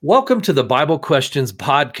Welcome to the Bible Questions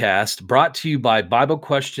podcast, brought to you by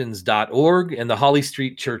BibleQuestions.org and the Holly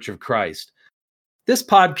Street Church of Christ. This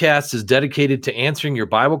podcast is dedicated to answering your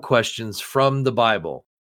Bible questions from the Bible.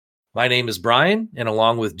 My name is Brian, and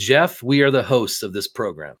along with Jeff, we are the hosts of this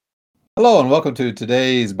program. Hello, and welcome to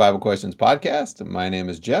today's Bible Questions podcast. My name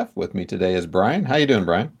is Jeff. With me today is Brian. How you doing,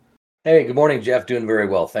 Brian? Hey, good morning, Jeff. Doing very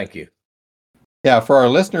well. Thank you. Yeah, for our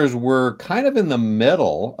listeners, we're kind of in the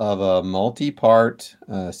middle of a multi-part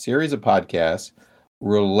series of podcasts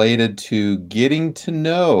related to getting to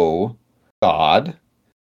know God,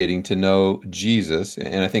 getting to know Jesus,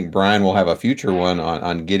 and I think Brian will have a future one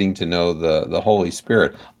on getting to know the Holy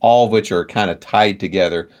Spirit, all of which are kind of tied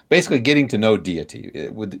together, basically getting to know deity.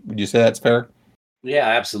 Would you say that's fair? Yeah,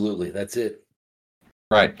 absolutely. That's it.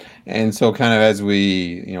 Right. And so kind of as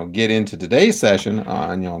we, get into today's session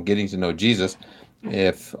on, getting to know Jesus,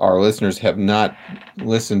 if our listeners have not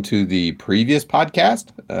listened to the previous podcast,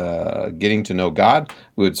 Getting to Know God,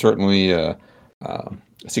 we would certainly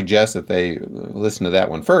suggest that they listen to that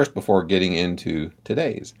one first before getting into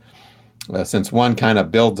today's, since one kind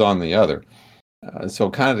of builds on the other. So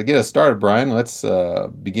kind of to get us started, Brian, let's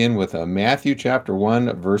begin with Matthew chapter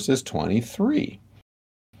 1, verses 23.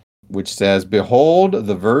 Which says, "Behold,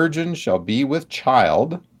 the virgin shall be with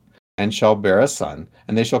child, and shall bear a son,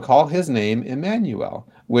 and they shall call his name Emmanuel,"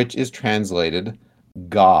 which is translated,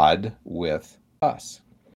 God with us.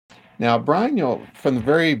 Now, Brian, from the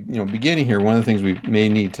very beginning here, one of the things we may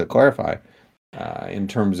need to clarify in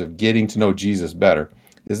terms of getting to know Jesus better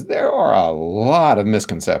is there are a lot of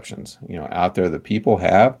misconceptions, out there that people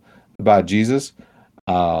have about Jesus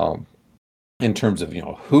in terms of,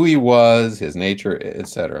 who he was, his nature,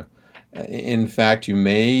 etc. In fact, you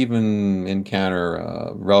may even encounter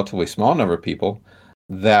a relatively small number of people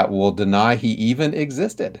that will deny he even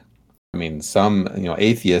existed. I mean, some,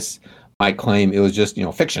 atheists might claim it was just,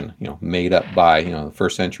 fiction, made up by, the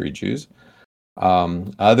first century Jews.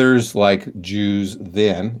 Others, like Jews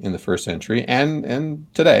then in the first century and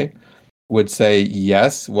today, would say,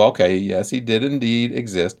 yes, he did indeed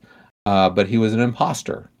exist, but he was an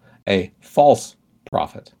imposter, a false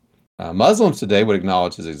prophet. Muslims today would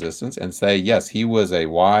acknowledge his existence and say, yes, he was a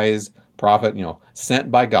wise prophet,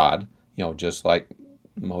 sent by God, just like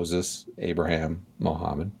Moses, Abraham,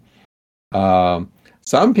 Muhammad.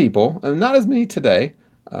 Some people, not as many today,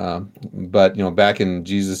 but back in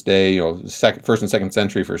Jesus' day, first and second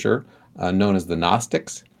century for sure, known as the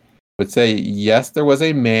Gnostics, would say, yes, there was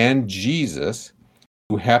a man, Jesus,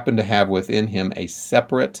 who happened to have within him a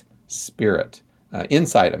separate spirit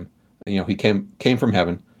inside him. He came from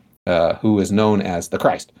heaven. Who is known as the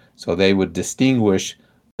Christ. So they would distinguish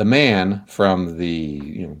the man from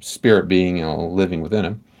the spirit being living within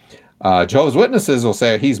him. Jehovah's Witnesses will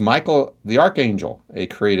say he's Michael the Archangel, a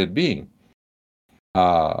created being.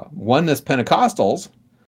 Oneness Pentecostals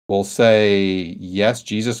will say, yes,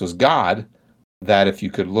 Jesus was God, that if you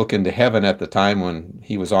could look into heaven at the time when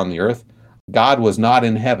he was on the earth, God was not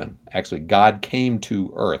in heaven. Actually, God came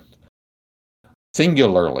to earth.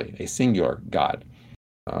 Singularly, a singular God.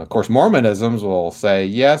 Of course, Mormonisms will say,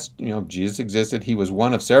 yes, Jesus existed. He was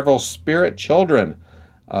one of several spirit children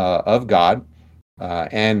of God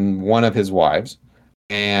and one of his wives.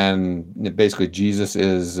 And basically, Jesus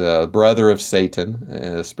is a brother of Satan,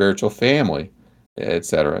 a spiritual family,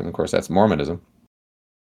 etc. And of course, that's Mormonism.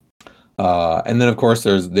 And then, of course,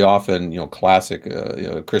 there's the often, classic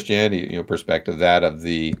Christianity, perspective, that of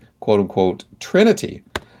the quote-unquote Trinity,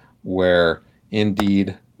 where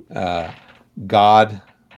indeed God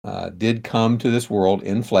did come to this world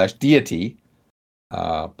in flesh, deity,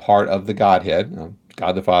 part of the Godhead,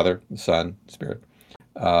 God the Father, the Son, Spirit,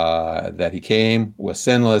 that he came, was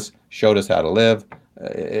sinless, showed us how to live,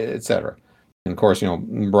 etc. And of course,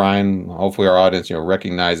 Brian, hopefully our audience,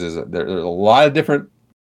 recognizes that there's a lot of different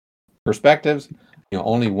perspectives.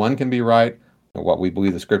 Only one can be right. What we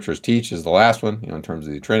believe the scriptures teach is the last one, in terms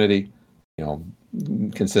of the Trinity,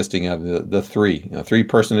 consisting of the three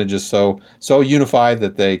personages so unified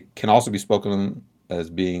that they can also be spoken as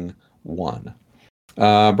being one.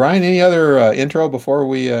 Brian, any other intro before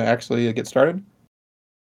we actually get started?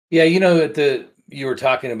 Yeah, you were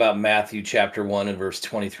talking about Matthew chapter 1 and verse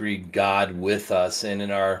 23, God with us. And in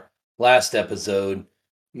our last episode,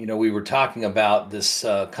 we were talking about this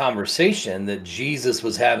conversation that Jesus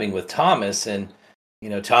was having with Thomas. And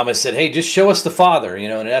Thomas said, hey, just show us the Father, in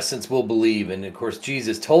essence, we'll believe. And of course,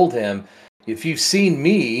 Jesus told him, if you've seen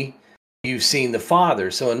me, you've seen the Father.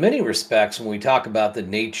 So in many respects, when we talk about the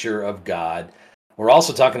nature of God, we're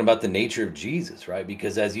also talking about the nature of Jesus, right?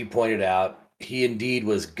 Because as you pointed out, he indeed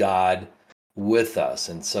was God with us.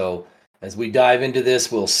 And so as we dive into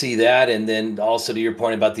this, we'll see that. And then also to your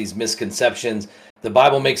point about these misconceptions, the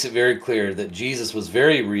Bible makes it very clear that Jesus was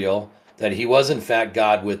very real, that he was in fact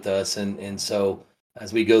God with us. And so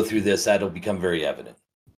as we go through this, that'll become very evident.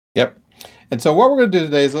 Yep. And so what we're going to do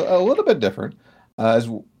today is a little bit different. As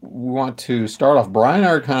we want to start off, Brian and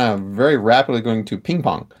I are kind of very rapidly going to ping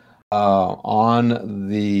pong on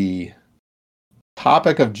the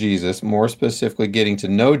topic of Jesus, more specifically getting to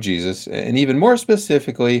know Jesus, and even more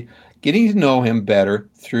specifically, getting to know him better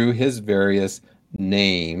through his various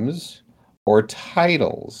names or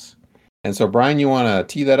titles. And so, Brian, you want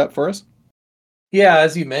to tee that up for us? Yeah,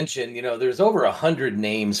 as you mentioned, there's over 100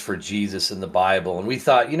 names for Jesus in the Bible. And we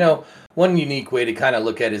thought, one unique way to kind of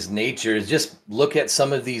look at his nature is just look at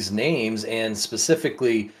some of these names and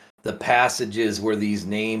specifically the passages where these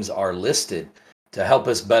names are listed to help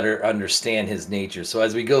us better understand his nature. So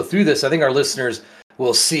as we go through this, I think our listeners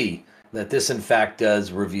will see that this in fact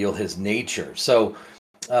does reveal his nature. So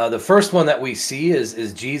the first one that we see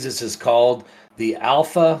is Jesus is called the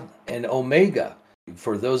Alpha and Omega.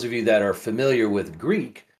 For those of you that are familiar with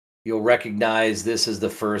Greek, you'll recognize this as the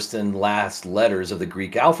first and last letters of the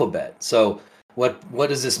Greek alphabet. So what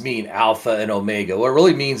does this mean, Alpha and Omega? Well, it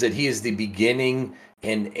really means that he is the beginning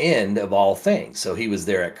and end of all things. So he was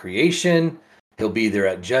there at creation, he'll be there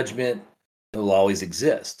at judgment, he'll always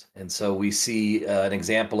exist. And so we see an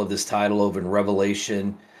example of this title over in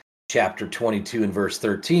Revelation chapter 22 and verse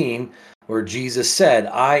 13, where Jesus said,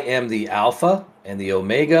 I am the Alpha and the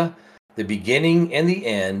Omega, the beginning and the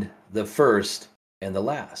end, the first and the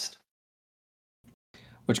last.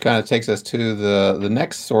 Which kind of takes us to the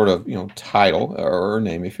next sort of title or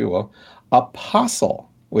name, if you will, apostle,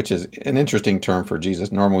 which is an interesting term for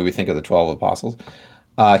Jesus. Normally we think of the 12 apostles.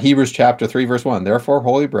 Hebrews chapter 3, verse 1, therefore,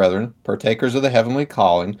 holy brethren, partakers of the heavenly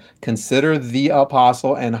calling, consider the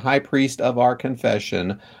apostle and high priest of our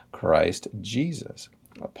confession, Christ Jesus.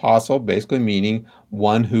 Apostle basically meaning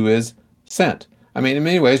one who is sent. I mean, in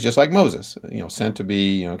many ways, just like Moses, sent to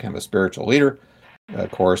be, kind of a spiritual leader,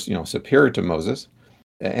 of course, superior to Moses.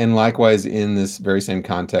 And likewise, in this very same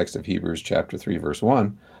context of Hebrews chapter 3, verse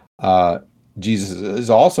 1, Jesus is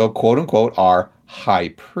also, quote unquote, our high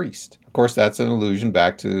priest. Of course, that's an allusion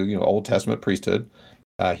back to, Old Testament priesthood.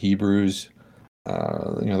 Hebrews,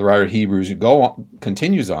 the writer of Hebrews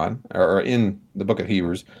continues on, or in the book of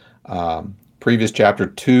Hebrews, previous chapter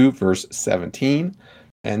 2, verse 17.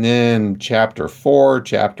 And then chapter 4,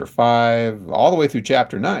 chapter 5, all the way through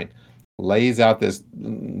chapter 9, lays out this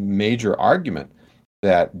major argument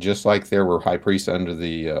that just like there were high priests under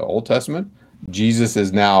the Old Testament, Jesus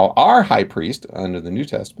is now our high priest under the New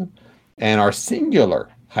Testament, and our singular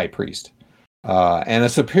high priest, and a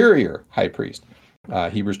superior high priest.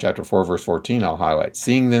 Hebrews chapter 4, verse 14, I'll highlight.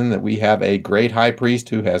 Seeing then that we have a great high priest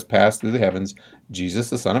who has passed through the heavens,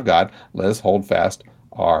 Jesus, the Son of God, let us hold fast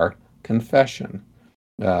our confession.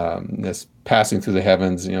 This passing through the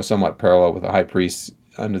heavens, somewhat parallel with the high priests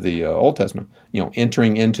under the Old Testament,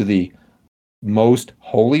 entering into the most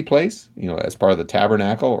holy place, as part of the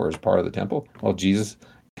tabernacle or as part of the temple. Well, Jesus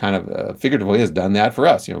kind of figuratively has done that for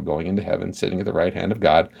us, going into heaven, sitting at the right hand of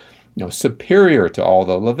God, superior to all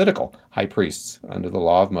the Levitical high priests under the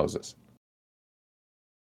law of Moses.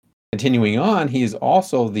 Continuing on, he is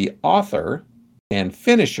also the author and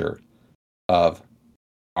finisher of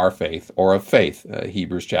our faith, or of faith,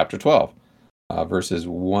 Hebrews chapter 12, verses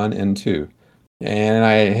 1 and 2. And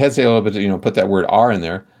I hesitate a little bit to, put that word "are" in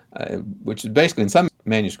there, which is basically in some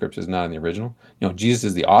manuscripts is not in the original. Jesus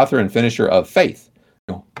is the author and finisher of faith.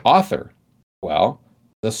 Author, well,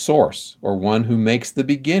 the source, or one who makes the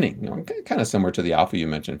beginning. Kind of similar to the Alpha you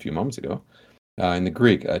mentioned a few moments ago. In the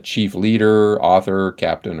Greek, a chief leader, author,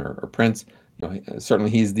 captain, or prince.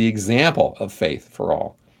 Certainly he's the example of faith for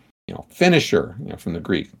all. Finisher, from the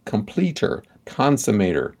Greek, completer,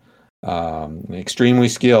 consummator, extremely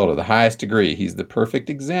skilled to the highest degree. He's the perfect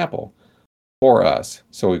example for us.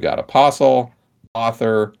 So we've got apostle,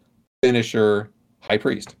 author, finisher, high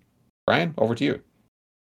priest. Brian, over to you.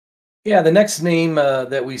 Yeah, the next name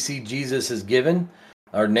that we see Jesus is given,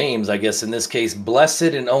 or names, I guess in this case, blessed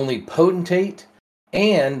and only potentate,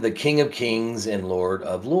 and the King of Kings and Lord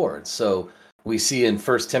of Lords. So we see in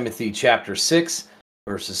 1 Timothy chapter 6,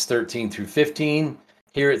 verses 13 through 15.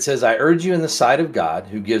 Here it says, I urge you in the sight of God,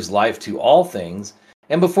 who gives life to all things,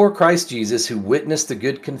 and before Christ Jesus, who witnessed the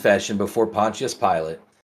good confession before Pontius Pilate,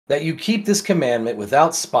 that you keep this commandment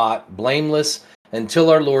without spot, blameless, until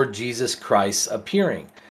our Lord Jesus Christ's appearing,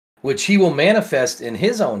 which he will manifest in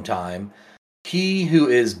his own time, he who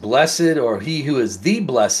is blessed, or he who is the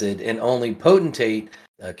blessed and only potentate,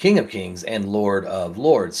 King of Kings and Lord of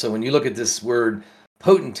Lords. So when you look at this word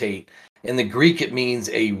potentate, In the Greek, it means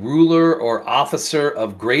a ruler or officer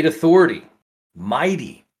of great authority,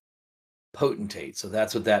 mighty, potentate. So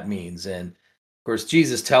that's what that means. And of course,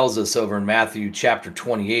 Jesus tells us over in Matthew chapter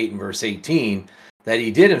 28 and verse 18 that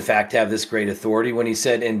he did, in fact, have this great authority when he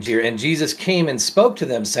said, and Jesus came and spoke to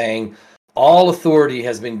them, saying, all authority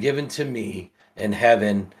has been given to me in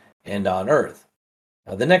heaven and on earth.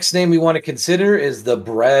 Now, the next name we want to consider is the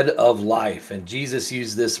bread of life. And Jesus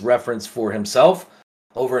used this reference for himself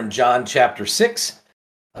over in John chapter 6,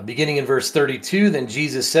 beginning in verse 32. Then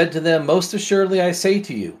Jesus said to them, most assuredly I say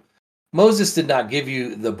to you, Moses did not give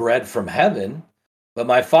you the bread from heaven, but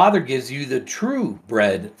my Father gives you the true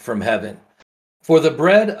bread from heaven. For the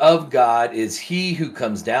bread of God is he who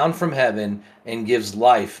comes down from heaven and gives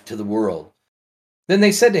life to the world. Then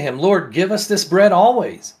they said to him, Lord, give us this bread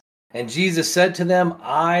always. And Jesus said to them,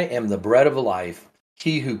 I am the bread of life.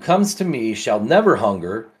 He who comes to me shall never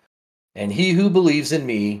hunger, and he who believes in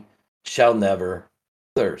me shall never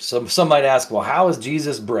thirst. So some might ask, well, how is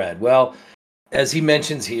Jesus bread? Well, as he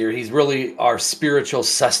mentions here, he's really our spiritual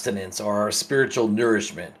sustenance or our spiritual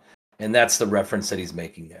nourishment. And that's the reference that he's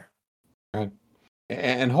making there. Right.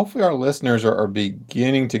 And hopefully our listeners are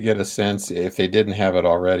beginning to get a sense, if they didn't have it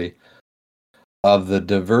already, of the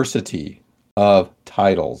diversity of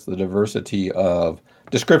titles, the diversity of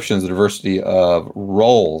descriptions, the diversity of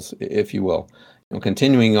roles, if you will.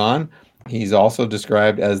 Continuing on, he's also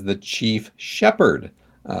described as the chief shepherd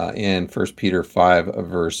in 1 Peter 5,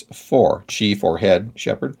 verse 4, chief or head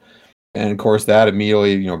shepherd. And of course, that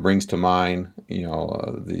immediately, brings to mind,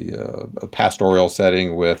 the pastoral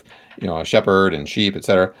setting with, a shepherd and sheep,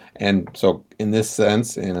 etc. And so in this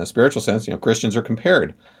sense, in a spiritual sense, Christians are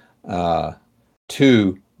compared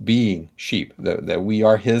to being sheep, that we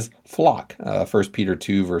are his flock. 1 Peter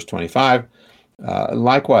 2, verse 25.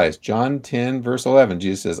 Likewise, John 10, verse 11,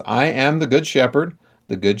 Jesus says, I am the good shepherd.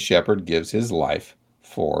 The good shepherd gives his life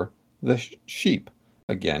for the sheep.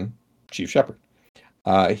 Again, chief shepherd.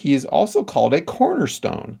 He is also called a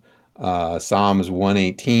cornerstone. Psalms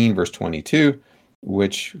 118, verse 22,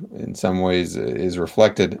 which in some ways is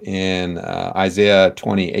reflected in Isaiah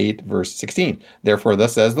 28, verse 16. Therefore,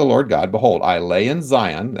 thus says the Lord God, behold, I lay in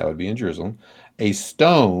Zion, that would be in Jerusalem, a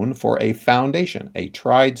stone for a foundation, a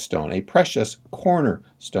tried stone, a precious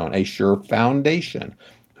cornerstone, a sure foundation.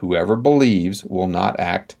 Whoever believes will not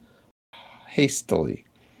act hastily.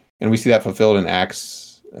 And we see that fulfilled in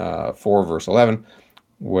Acts 4, verse 11,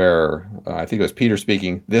 where I think it was Peter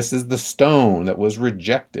speaking, this is the stone that was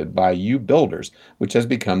rejected by you builders, which has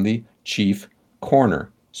become the chief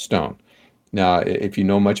cornerstone. Now, if you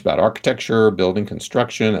know much about architecture, building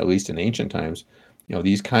construction, at least in ancient times,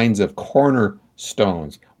 these kinds of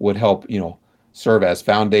cornerstones would help, serve as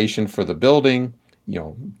foundation for the building,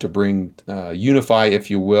 to bring, unify,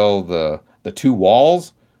 if you will, the two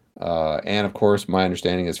walls. And of course, my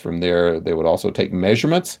understanding is from there, they would also take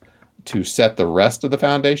measurements to set the rest of the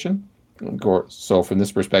foundation. So from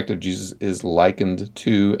this perspective, Jesus is likened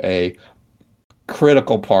to a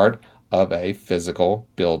critical part of a physical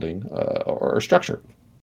building or structure.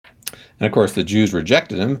 And of course, the Jews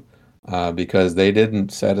rejected him because he didn't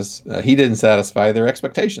satisfy their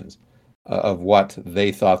expectations of what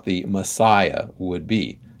they thought the Messiah would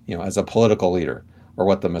be, as a political leader, or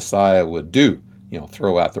what the Messiah would do,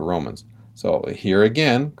 throw out the Romans. So here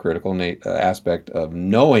again, critical aspect of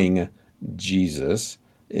knowing Jesus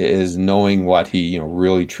is knowing what he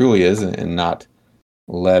really truly is, and not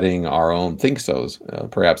letting our own think-sos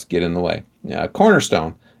perhaps get in the way. A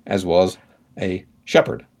cornerstone as well as a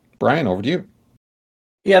shepherd. Brian, over to you.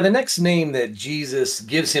 Yeah, the next name that Jesus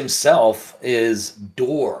gives himself is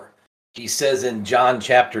door. He says in John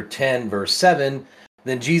chapter 10, verse 7,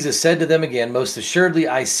 then Jesus said to them again, most assuredly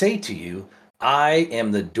I say to you, I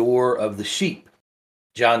am the door of the sheep.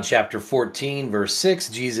 John chapter 14, verse 6,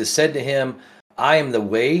 Jesus said to him, I am the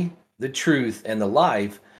way, the truth, and the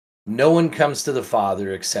life. No one comes to the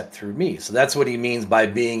Father except through me. So that's what he means by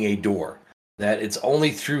being a door, that it's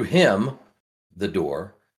only through him, the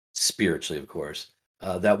door, spiritually, of course,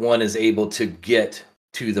 that one is able to get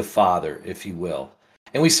to the Father, if you will.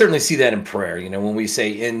 And we certainly see that in prayer. When we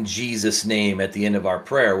say in Jesus' name at the end of our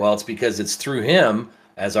prayer, well, it's because it's through him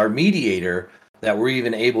as our mediator that we're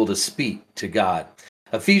even able to speak to God.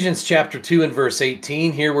 Ephesians chapter 2 and verse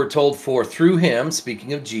 18, here we're told, for through him,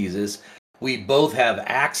 speaking of Jesus, we both have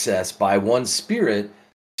access by one Spirit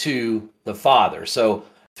to the Father. So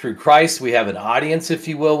through Christ, we have an audience, if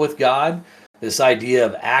you will, with God. This idea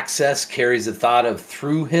of access carries the thought of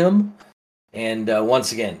through him. And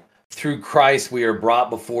once again, through Christ, we are brought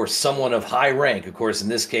before someone of high rank. Of course, in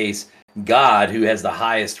this case, God, who has the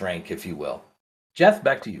highest rank, if you will. Jeff,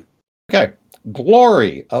 back to you. Okay.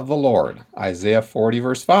 Glory of the Lord. Isaiah 40,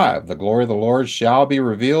 verse 5. The glory of the Lord shall be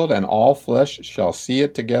revealed, and all flesh shall see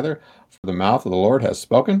it together, for the mouth of the Lord has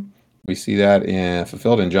spoken. We see that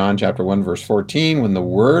fulfilled in John chapter 1, verse 14, when the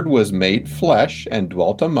Word was made flesh and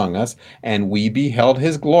dwelt among us, and we beheld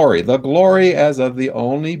his glory, the glory as of the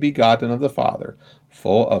only begotten of the Father,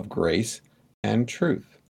 full of grace and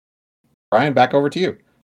truth. Brian, back over to you.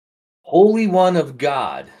 Holy One of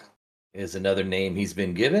God is another name he's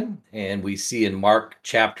been given. And we see in Mark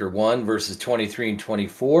chapter 1, verses 23 and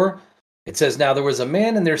 24, it says, Now there was a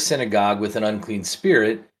man in their synagogue with an unclean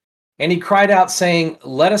spirit, and he cried out, saying,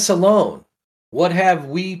 Let us alone. What have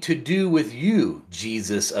we to do with you,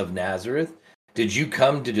 Jesus of Nazareth? Did you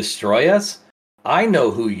come to destroy us? I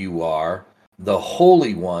know who you are, the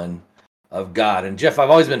Holy One of God. And Jeff, I've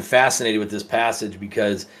always been fascinated with this passage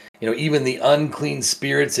because, even the unclean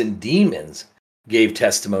spirits and demons gave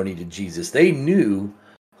testimony to Jesus. They knew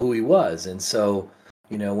who he was. And so,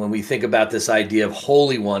 when we think about this idea of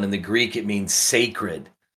Holy One in the Greek, it means sacred,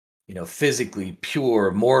 physically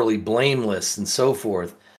pure, morally blameless, and so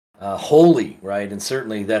forth. Holy, right? And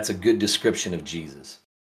certainly that's a good description of Jesus.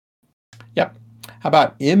 Yep. How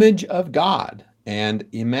about image of God and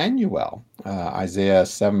Emmanuel? Isaiah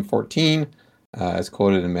 7:14, as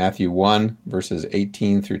quoted in Matthew 1, verses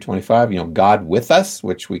 18 through 25. God with us,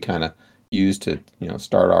 which we kind of use to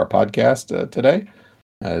start our podcast today.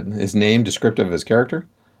 His name descriptive of his character.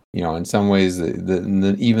 In some ways,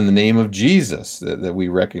 even the name of Jesus that we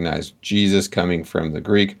recognize, Jesus coming from the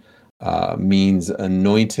Greek, means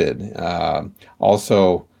anointed.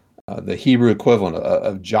 Also, the Hebrew equivalent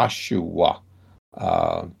of Joshua,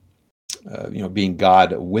 being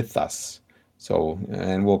God with us. So,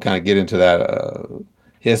 and we'll kind of get into that.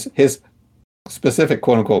 His specific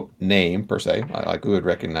quote unquote name per se, like we would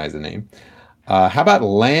recognize the name. How about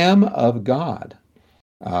Lamb of God?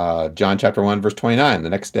 John chapter 1, verse 29. The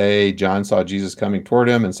next day, John saw Jesus coming toward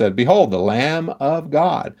him and said, Behold, the Lamb of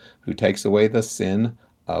God who takes away the sin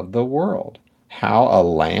of the world. How a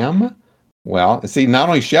lamb? Well, see, not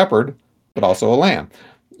only shepherd, but also a lamb.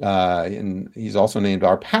 And he's also named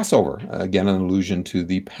our Passover. Again, an allusion to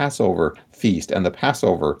the Passover feast and the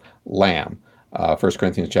Passover lamb. 1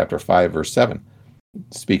 Corinthians chapter 5, verse 7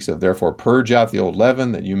 speaks of, therefore, purge out the old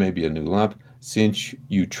leaven, that you may be a new lump, since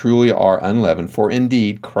you truly are unleavened. For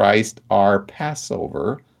indeed, Christ, our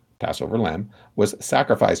Passover lamb, was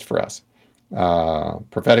sacrificed for us.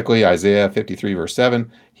 Prophetically, Isaiah 53, verse 7,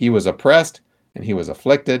 he was oppressed and he was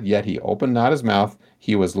afflicted, yet he opened not his mouth.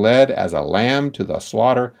 He was led as a lamb to the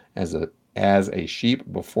slaughter, as a sheep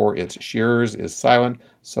before its shearers is silent,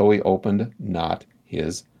 so he opened not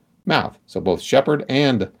his mouth. So both shepherd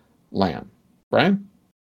and lamb. Brian?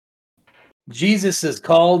 Jesus is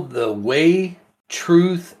called the way,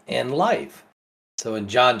 truth, and life. So in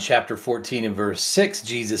John chapter 14 and verse 6,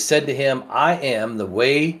 Jesus said to him, I am the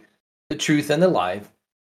way, the truth, and the life.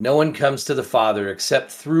 No one comes to the Father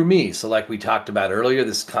except through me. So like we talked about earlier,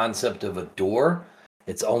 this concept of a door,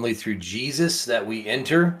 it's only through Jesus that we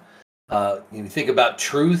enter. You think about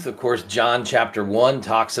truth, of course, John chapter 1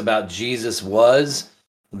 talks about Jesus was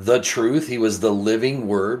the truth. He was the living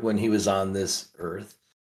word when he was on this earth.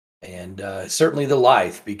 And certainly the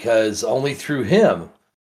life, because only through him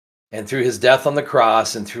and through his death on the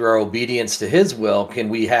cross and through our obedience to his will can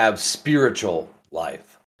we have spiritual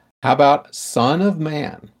life. How about Son of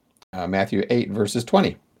Man? Matthew 8, verses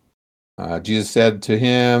 20. Jesus said to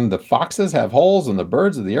him, the foxes have holes and the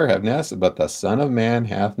birds of the air have nests, but the Son of Man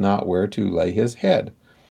hath not where to lay his head.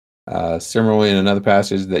 Similarly, in another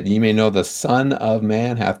passage, that ye may know the Son of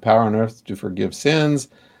Man hath power on earth to forgive sins,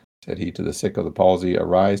 said he to the sick of the palsy,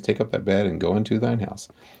 arise, take up thy bed, and go into thine house.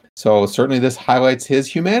 So certainly this highlights his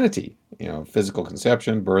humanity, physical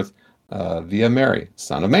conception, birth via Mary,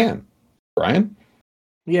 Son of Man. Brian?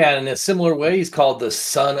 Yeah, in a similar way, he's called the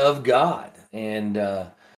Son of God. And,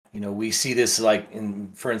 we see this like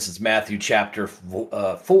in, for instance, Matthew chapter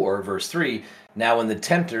 4, verse 3. Now when the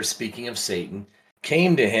tempter, speaking of Satan,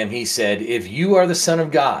 came to him, he said, if you are the Son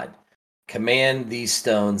of God, command these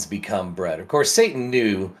stones become bread. Of course, Satan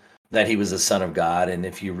knew that he was the Son of God. And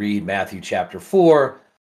if you read Matthew chapter 4,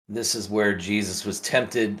 this is where Jesus was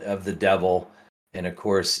tempted of the devil. And of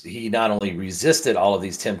course, he not only resisted all of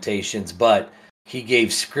these temptations, but he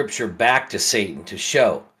gave scripture back to Satan to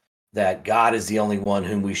show that God is the only one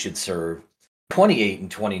whom we should serve. 28 and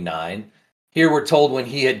 29, here we're told when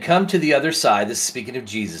he had come to the other side, this is speaking of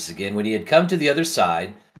Jesus again, when he had come to the other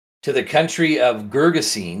side, to the country of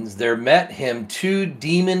Gergesenes, there met him 2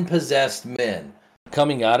 demon-possessed men,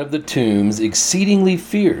 coming out of the tombs, exceedingly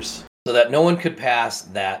fierce, so that no one could pass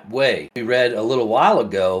that way. We read a little while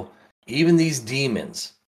ago, even these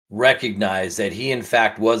demons, recognized that he, in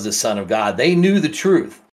fact, was the Son of God. They knew the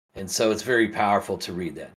truth. And so it's very powerful to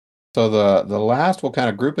read that. So the last will kind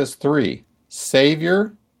of group as three: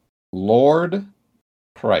 Savior, Lord,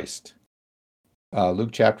 Christ. Luke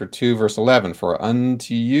chapter 2, verse 11, for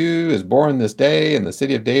unto you is born this day in the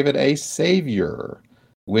city of David a Savior,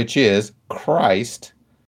 which is Christ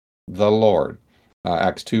the Lord.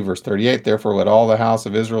 Acts 2, verse 38, therefore let all the house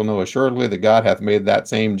of Israel know assuredly that God hath made that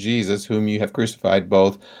same Jesus, whom you have crucified,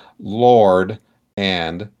 both Lord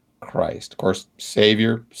and Christ. Of course,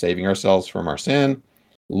 Savior, saving ourselves from our sin.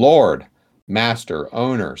 Lord, Master,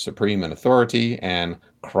 Owner, Supreme in authority, and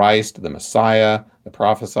Christ, the Messiah, the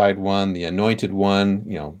prophesied one, the anointed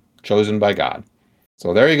one, chosen by God.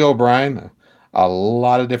 So there you go, Brian. A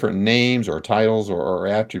lot of different names or titles or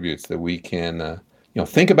attributes that we can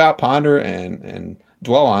think about, ponder, and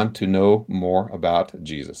dwell on to know more about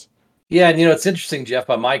Jesus. Yeah, and it's interesting, Jeff.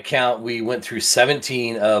 By my count, we went through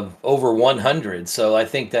 17 of over 100. So I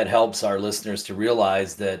think that helps our listeners to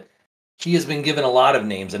realize that he has been given a lot of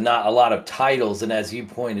names and not a lot of titles. And as you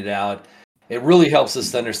pointed out, it really helps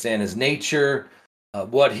us to understand his nature,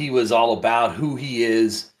 what he was all about, who he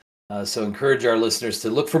is. So encourage our listeners to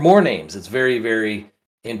look for more names. It's very, very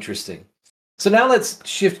interesting. So now let's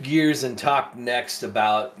shift gears and talk next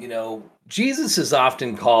about, Jesus is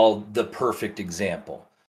often called the perfect example.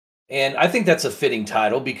 And I think that's a fitting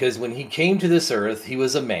title because when he came to this earth, he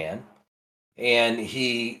was a man and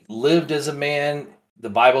he lived as a man. The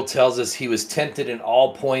Bible tells us he was tempted in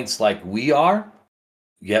all points like we are,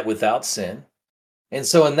 yet without sin. And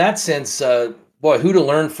so in that sense, who to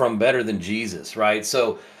learn from better than Jesus, right?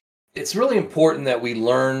 So it's really important that we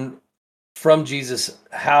learn from Jesus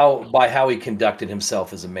by how he conducted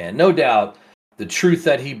himself as a man. No doubt the truth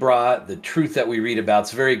that he brought, the truth that we read about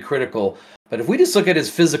is very critical. But if we just look at his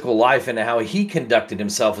physical life and how he conducted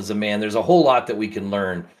himself as a man, there's a whole lot that we can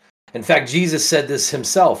learn. In fact, Jesus said this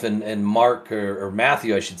himself in Mark or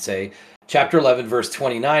Matthew, I should say, chapter 11, verse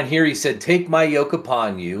 29. Here he said, take my yoke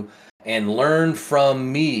upon you and learn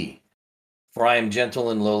from me, for I am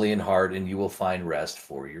gentle and lowly in heart, and you will find rest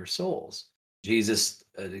for your souls. Jesus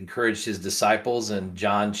encouraged his disciples in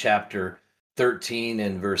John chapter 13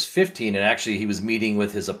 and verse 15. And actually, he was meeting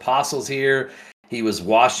with his apostles here. He was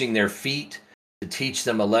washing their feet to teach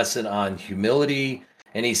them a lesson on humility.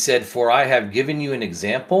 And he said, for I have given you an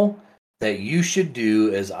example that you should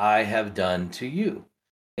do as I have done to you.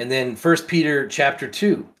 And then 1 Peter chapter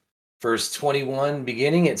 2, verse 21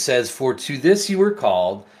 beginning, it says, for to this you were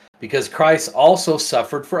called, because Christ also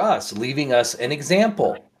suffered for us, leaving us an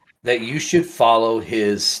example that you should follow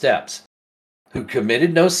his steps, who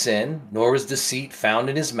committed no sin, nor was deceit found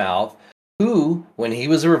in his mouth, who, when he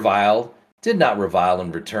was reviled, did not revile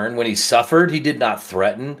in return. When he suffered, he did not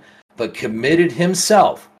threaten, but committed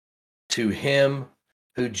himself to him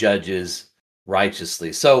who judges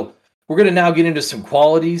righteously. So we're going to now get into some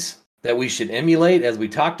qualities that we should emulate as we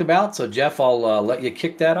talked about. So Jeff, I'll let you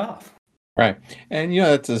kick that off. Right. And,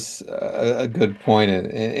 that's a good point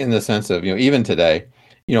in the sense of, even today,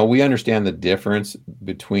 we understand the difference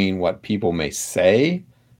between what people may say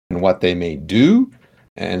and what they may do.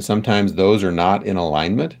 And sometimes those are not in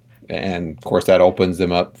alignment. And of course, that opens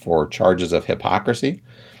them up for charges of hypocrisy.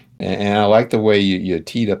 And I like the way you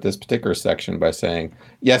teed up this particular section by saying,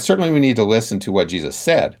 yes, certainly we need to listen to what Jesus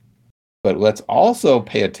said, but let's also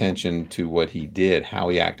pay attention to what he did, how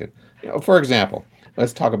he acted. For example,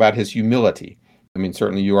 let's talk about his humility. I mean,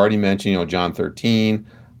 certainly you already mentioned, John 13,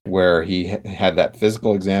 where he had that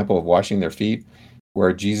physical example of washing their feet,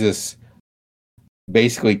 where Jesus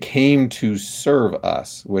basically came to serve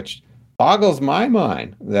us, which boggles my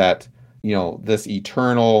mind that, this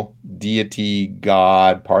eternal deity,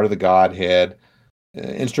 God, part of the Godhead,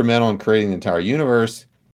 instrumental in creating the entire universe,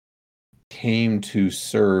 came to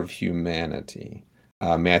serve humanity.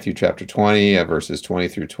 Matthew chapter 20, verses 20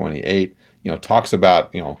 through 28, talks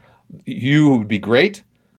about, you would be great.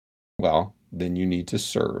 Well, then you need to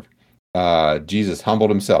serve. Jesus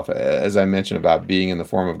humbled himself, as I mentioned about being in the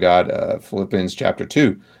form of God, Philippians chapter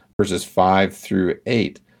 2, verses 5 through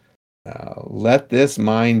 8. Let this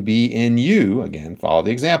mind be in you, again, follow the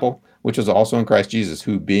example, which was also in Christ Jesus,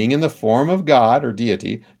 who being in the form of God or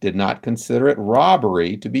deity, did not consider it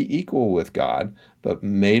robbery to be equal with God, but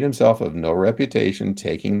made himself of no reputation,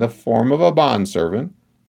 taking the form of a bondservant,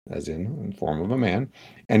 as in form of a man,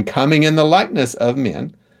 and coming in the likeness of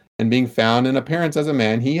men, and being found in appearance as a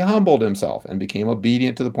man, he humbled himself and became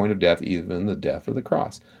obedient to the point of death, even the death of the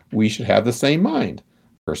cross. We should have the same mind.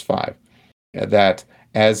 Verse 5, that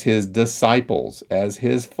as his disciples, as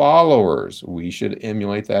his followers, we should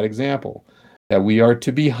emulate that example, that we are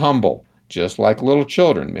to be humble, just like little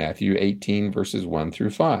children, Matthew 18, verses 1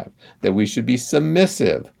 through 5, that we should be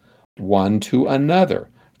submissive one to another,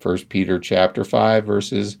 1 Peter chapter 5,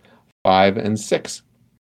 verses 5 and 6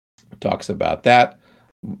 talks about that,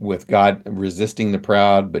 with God resisting the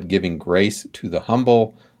proud, but giving grace to the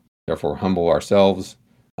humble. Therefore, humble ourselves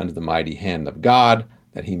under the mighty hand of God,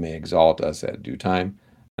 that he may exalt us at due time.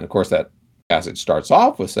 And of course, that passage starts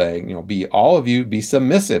off with saying, be all of you, be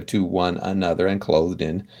submissive to one another and clothed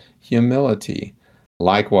in humility.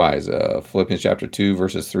 Likewise, Philippians chapter 2,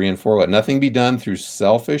 verses 3 and 4, let nothing be done through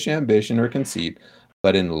selfish ambition or conceit,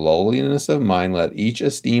 but in lowliness of mind, let each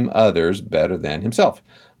esteem others better than himself.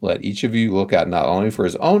 Let each of you look out not only for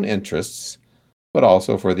his own interests, but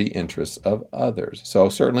also for the interests of others. So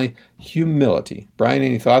certainly humility. Brian,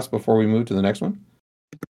 any thoughts before we move to the next one?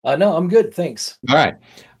 No, I'm good. Thanks. All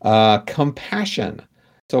right. Compassion.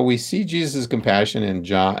 So we see Jesus' compassion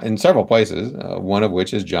in several places, one of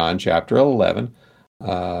which is John chapter 11,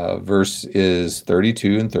 verse is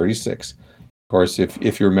 32 and 36. Of course,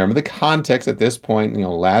 if you remember the context at this point,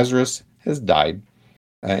 Lazarus has died,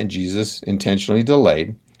 and Jesus intentionally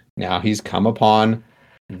delayed. Now he's come upon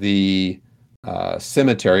the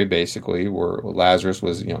cemetery, basically, where Lazarus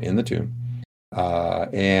was, in the tomb.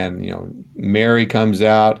 And Mary comes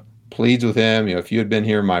out, pleads with him, if you had been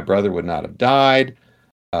here, my brother would not have died.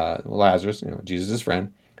 Lazarus, Jesus'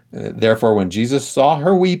 friend. Therefore, when Jesus saw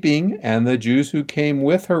her weeping, and the Jews who came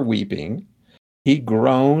with her weeping, he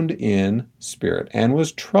groaned in spirit and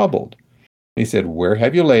was troubled. He said, where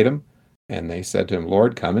have you laid him? And they said to him,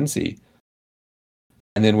 Lord, come and see.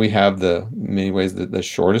 And then we have in many ways, the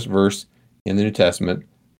shortest verse in the New Testament,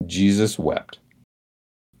 Jesus wept.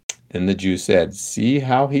 Then the Jews said, see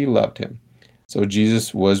how he loved him. So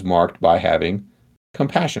Jesus was marked by having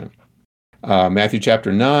compassion. Matthew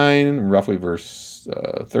chapter 9, roughly verse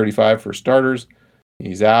 35 for starters.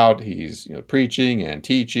 He's out, he's preaching and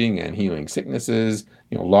teaching and healing sicknesses.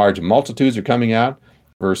 Large multitudes are coming out.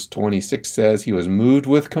 Verse 26 says, he was moved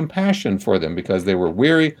with compassion for them because they were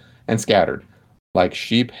weary and scattered, like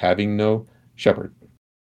sheep having no shepherd.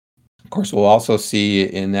 Of course, we'll also see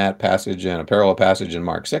in that passage and a parallel passage in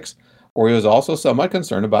Mark 6, where he was also somewhat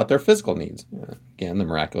concerned about their physical needs. Again, the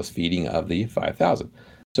miraculous feeding of the 5,000.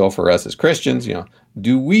 So for us as Christians,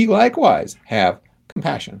 do we likewise have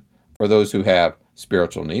compassion for those who have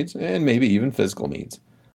spiritual needs and maybe even physical needs?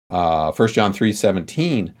 1 John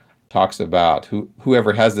 3:17 talks about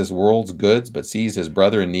whoever has this world's goods but sees his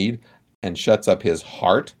brother in need and shuts up his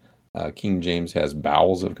heart. King James has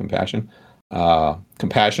bowels of compassion.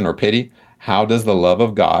 Compassion or pity. How does the love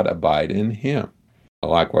of God abide in him?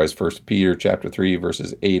 Likewise, 1 Peter chapter 3,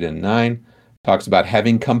 verses 8 and 9 talks about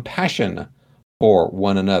having compassion for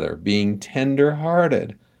one another, being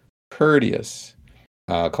tender-hearted, courteous.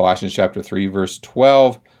 Colossians chapter 3, verse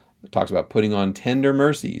 12 talks about putting on tender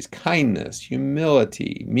mercies, kindness,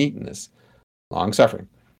 humility, meekness, long-suffering.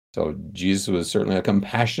 So Jesus was certainly a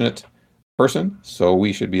compassionate person, so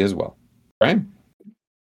we should be as well. Brian?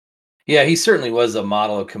 Yeah, he certainly was a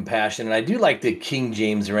model of compassion. And I do like the King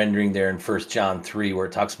James rendering there in 1 John 3, where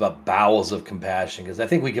it talks about bowels of compassion, because I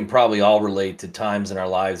think we can probably all relate to times in our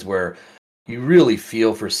lives where you really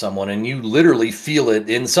feel for someone and you literally feel it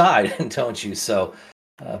inside, don't you? So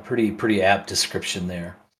pretty apt description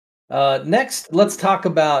there. Next, let's talk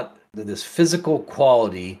about this physical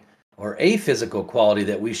quality or a physical quality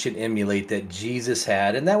that we should emulate that Jesus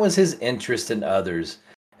had, and that was his interest in others,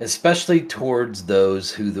 especially towards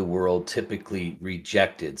those who the world typically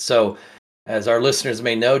rejected. So, as our listeners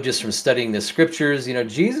may know just from studying the scriptures,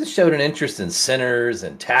 Jesus showed an interest in sinners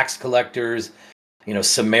and tax collectors,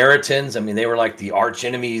 Samaritans. I mean, they were like the arch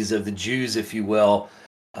enemies of the Jews, if you will,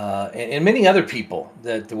 and many other people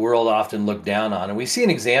that the world often looked down on. And we see an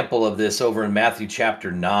example of this over in Matthew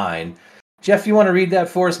chapter 9. Jeff, you want to read that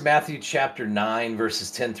for us? Matthew chapter 9, verses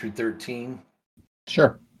 10 through 13.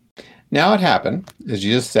 Sure. Now it happened, as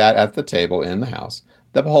Jesus sat at the table in the house,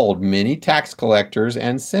 that behold, many tax collectors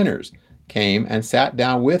and sinners came and sat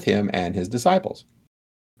down with him and his disciples.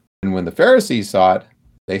 And when the Pharisees saw it,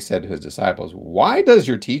 they said to his disciples, why does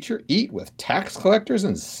your teacher eat with tax collectors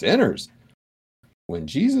and sinners? When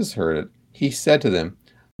Jesus heard it, he said to them,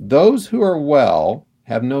 those who are well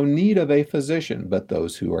have no need of a physician, but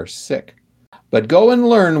those who are sick. But go and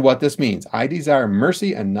learn what this means. I desire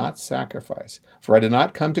mercy and not sacrifice, for I did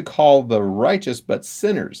not come to call the righteous, but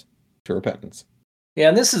sinners to repentance. Yeah,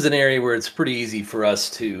 and this is an area where it's pretty easy for us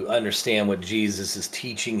to understand what Jesus is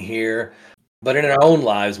teaching here. But in our own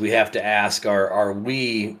lives, we have to ask, are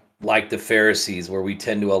we like the Pharisees, where we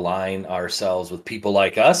tend to align ourselves with people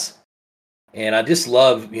like us? And I just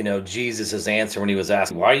love, Jesus's answer when he was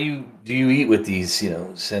asked, "Why do you eat with these,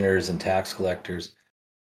 sinners and tax collectors?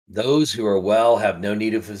 Those who are well have no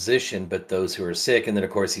need of physician, but those who are sick." And then, of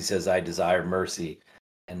course, he says, "I desire mercy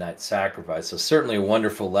and not sacrifice." So certainly a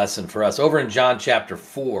wonderful lesson for us. Over in John chapter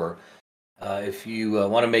 4, if you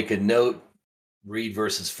want to make a note, read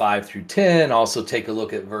verses 5 through 10. Also take a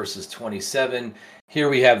look at verses 27. Here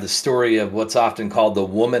we have the story of what's often called the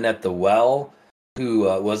woman at the well, who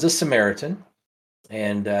was a Samaritan.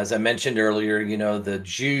 And as I mentioned earlier, the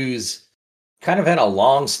Jews kind of had a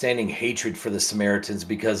long-standing hatred for the Samaritans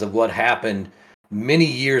because of what happened many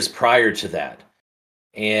years prior to that.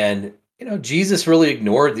 And Jesus really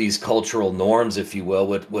ignored these cultural norms, if you will,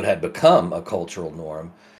 what had become a cultural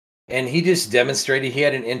norm. And he just demonstrated he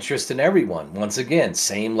had an interest in everyone. Once again,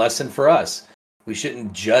 same lesson for us. We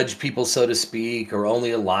shouldn't judge people, so to speak, or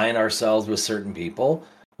only align ourselves with certain people.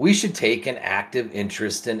 We should take an active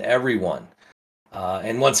interest in everyone.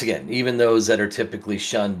 And once again, even those that are typically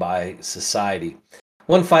shunned by society.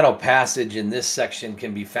 One final passage in this section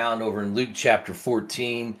can be found over in Luke chapter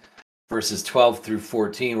 14, verses 12 through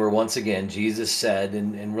 14, where once again, Jesus said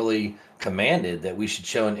and really commanded that we should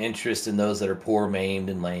show an interest in those that are poor, maimed,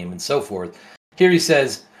 and lame, and so forth. Here it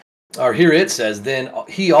says, "Then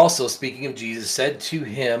he also, speaking of Jesus, said to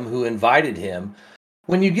him who invited him,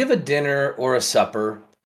 'When you give a dinner or a supper,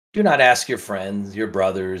 do not ask your friends, your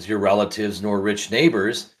brothers, your relatives, nor rich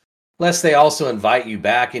neighbors, lest they also invite you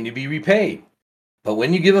back and you be repaid. But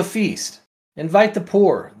when you give a feast, invite the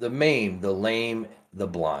poor, the maimed, the lame, the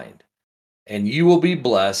blind, and you will be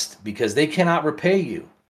blessed because they cannot repay you,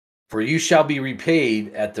 for you shall be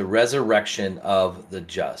repaid at the resurrection of the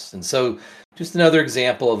just.'" And so, just another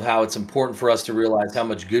example of how it's important for us to realize how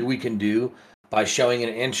much good we can do by showing an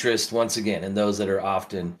interest, once again, in those that are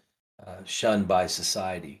often shunned by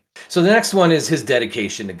society. So the next one is his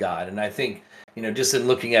dedication to God. And I think, just in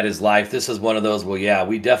looking at his life, this is one of those, well, yeah,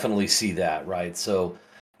 we definitely see that, right? So,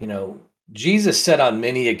 Jesus said on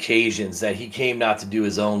many occasions that he came not to do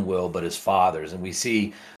his own will, but his Father's. And we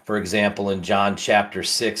see, for example, in John chapter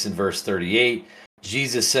 6 and verse 38,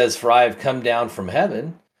 Jesus says, "For I have come down from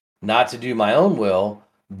heaven, not to do my own will,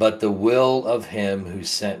 but the will of him who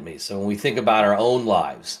sent me." So when we think about our own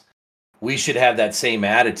lives, we should have that same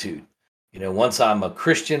attitude. Once I'm a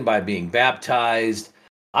Christian by being baptized,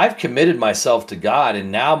 I've committed myself to God. And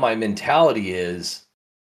now my mentality is,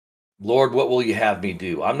 "Lord, what will you have me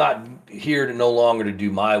do? I'm not here to no longer to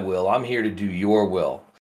do my will. I'm here to do your will."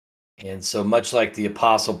 And so much like the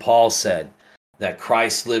Apostle Paul said, that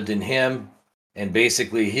Christ lived in him, and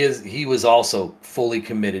basically he was also fully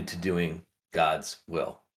committed to doing God's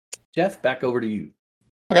will. Jeff, back over to you.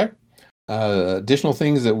 Okay. Additional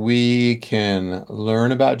things that we can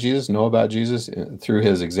learn about Jesus, know about Jesus through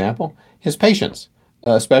his example, his patience,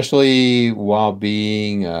 especially while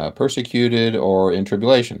being persecuted or in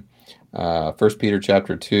tribulation. 1 Peter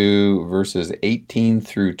chapter 2, verses 18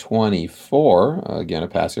 through 24, again, a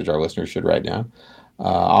passage our listeners should write down.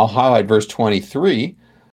 I'll highlight verse 23.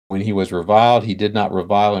 "When he was reviled, he did not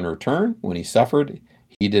revile in return. When he suffered,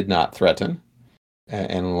 he did not threaten."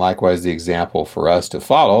 And likewise, the example for us to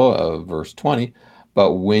follow of verse 20,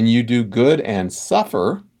 "But when you do good and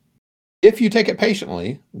suffer, if you take it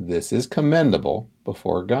patiently, this is commendable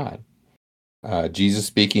before God." Jesus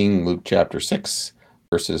speaking, Luke chapter 6,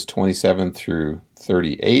 verses 27 through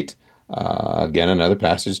 38. Again, another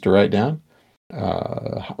passage to write down.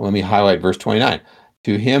 Let me highlight verse 29.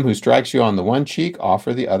 "To him who strikes you on the one cheek,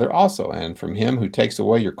 offer the other also. And from him who takes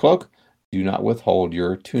away your cloak, do not withhold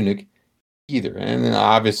your tunic either." And then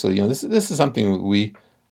obviously, this is something we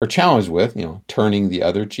are challenged with, turning the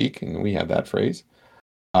other cheek, and we have that phrase.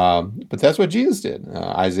 But that's what Jesus did.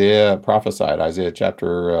 Isaiah prophesied, Isaiah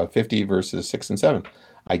chapter 50, verses 6 and 7.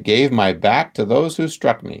 "I gave my back to those who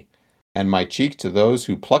struck me, and my cheek to those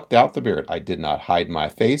who plucked out the beard. I did not hide my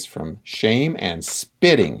face from shame and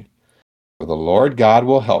spitting. For the Lord God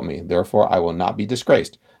will help me. Therefore I will not be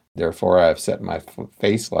disgraced. Therefore I have set my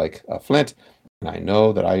face like a flint, and I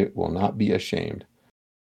know that I will not be ashamed."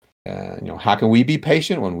 How can we be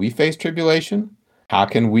patient when we face tribulation? How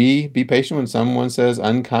can we be patient when someone says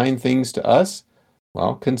unkind things to us?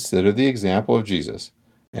 Well, consider the example of Jesus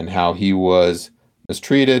and how he was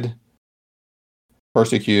mistreated,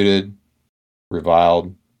 persecuted,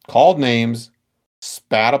 reviled, called names,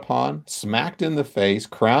 spat upon, smacked in the face,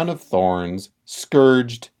 crown of thorns,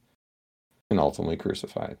 scourged, and ultimately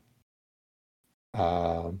crucified.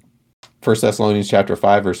 1 Thessalonians chapter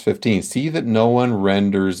 5, verse 15, "See that no one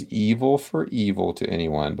renders evil for evil to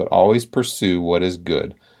anyone, but always pursue what is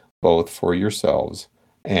good, both for yourselves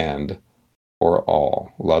and for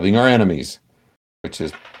all." Loving our enemies, which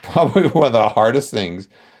is probably one of the hardest things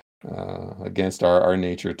against our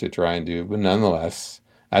nature to try and do. But nonetheless,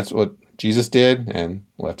 that's what Jesus did and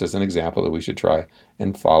left us an example that we should try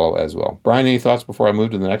and follow as well. Brian, any thoughts before I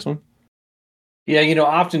move to the next one? Yeah,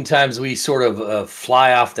 oftentimes we sort of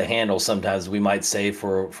fly off the handle. Sometimes we might say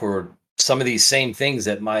for some of these same things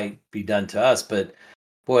that might be done to us. But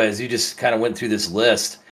boy, as you just kind of went through this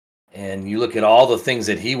list, and you look at all the things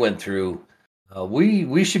that he went through,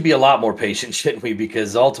 we should be a lot more patient, shouldn't we?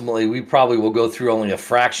 Because ultimately, we probably will go through only a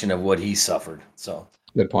fraction of what he suffered. So,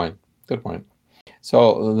 Good point. Good point.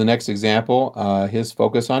 So the next example, his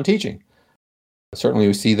focus on teaching. Certainly,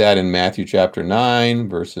 we see that in Matthew chapter 9,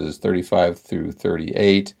 verses 35 through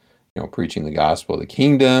 38, preaching the gospel of the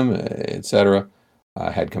kingdom, etc.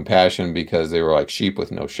 Had compassion because they were like sheep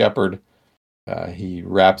with no shepherd. He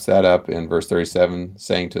wraps that up in verse 37,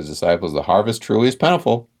 saying to his disciples, "The harvest truly is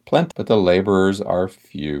plentiful, but the laborers are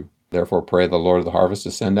few. Therefore, pray the Lord of the harvest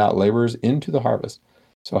to send out laborers into the harvest."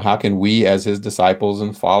 So how can we, as his disciples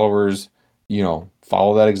and followers,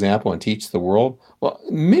 follow that example and teach the world? Well,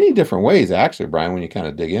 many different ways, actually, Brian, when you kind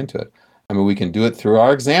of dig into it. I mean, we can do it through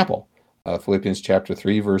our example. Philippians chapter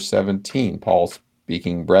 3, verse 17, Paul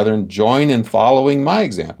speaking, "Brethren, join in following my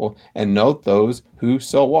example, and note those who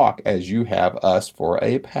so walk, as you have us for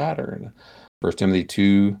a pattern." 1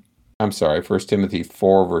 Timothy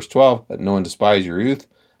 4, verse 12, "Let no one despise your youth,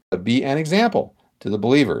 but be an example to the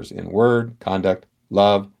believers in word, conduct,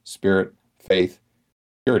 love, spirit, faith,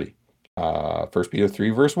 purity." 1 Peter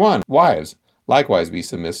 3, verse 1, "Wives, likewise be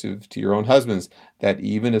submissive to your own husbands, that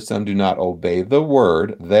even if some do not obey the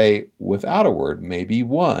word, they, without a word, may be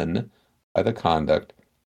won by the conduct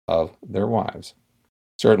of their wives."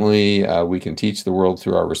 Certainly, we can teach the world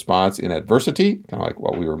through our response in adversity, kind of like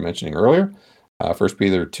what we were mentioning earlier. 1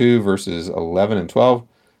 Peter 2, verses 11 and 12,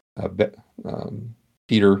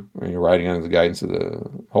 Peter, writing under the guidance of the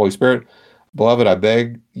Holy Spirit, "Beloved, I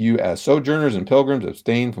beg you, as sojourners and pilgrims,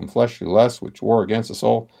 abstain from fleshly lusts which war against the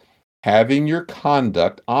soul, having your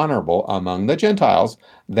conduct honorable among the Gentiles,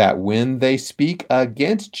 that when they speak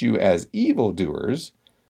against you as evildoers,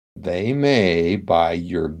 they may, by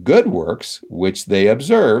your good works, which they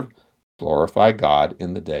observe, glorify God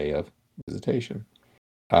in the day of visitation."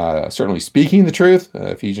 Certainly speaking the truth,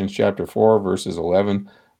 Ephesians chapter 4, verses 11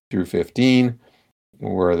 through 15,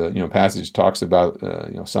 where the passage talks about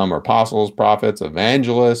some are apostles, prophets,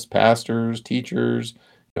 evangelists, pastors, teachers,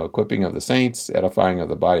 equipping of the saints, edifying of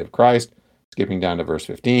the body of Christ. Skipping down to verse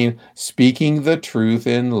 15, speaking the truth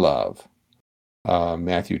in love.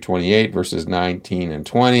 Matthew 28, verses 19 and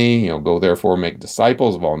 20, "Go therefore make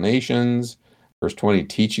disciples of all nations." Verse 20,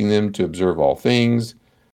 teaching them to observe all things.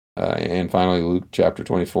 And finally, Luke chapter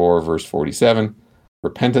 24, verse 47,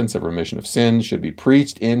 repentance of remission of sins should be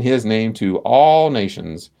preached in his name to all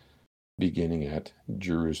nations, beginning at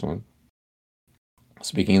Jerusalem.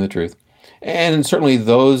 Speaking the truth. And certainly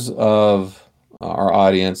those of our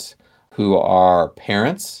audience who are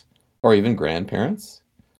parents or even grandparents,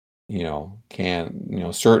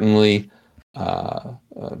 can, certainly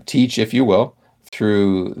teach, if you will,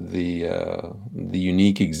 through the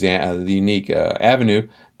unique avenue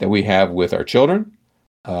that we have with our children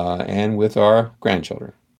and with our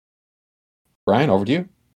grandchildren. Brian, over to you.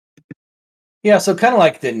 Yeah, so kind of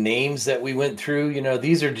like the names that we went through,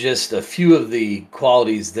 these are just a few of the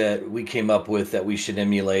qualities that we came up with that we should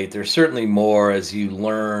emulate. There's certainly more as you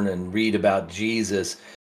learn and read about Jesus.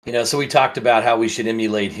 So we talked about how we should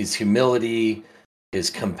emulate his humility, his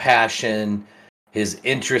compassion, his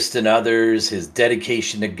interest in others, his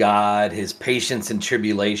dedication to God, his patience in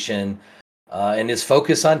tribulation, and his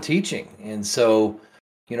focus on teaching. And so,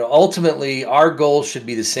 ultimately, our goal should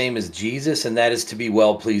be the same as Jesus, and that is to be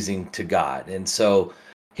well-pleasing to God. And so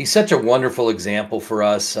he's such a wonderful example for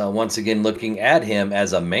us, once again, looking at him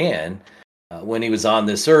as a man when he was on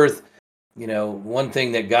this earth. One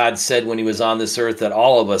thing that God said when he was on this earth that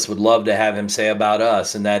all of us would love to have him say about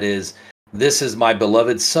us, and that is, "This is my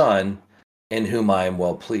beloved son in whom I am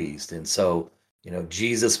well pleased." And so,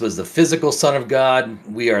 Jesus was the physical son of God.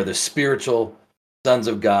 We are the spiritual sons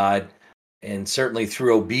of God. And certainly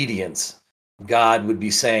through obedience, God would be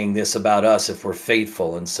saying this about us if we're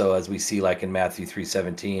faithful. And so as we see like in Matthew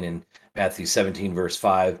 3:17 and Matthew 17, verse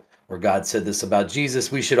 5, where God said this about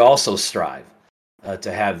Jesus, we should also strive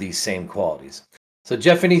to have these same qualities. So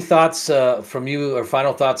Jeff, any thoughts from you or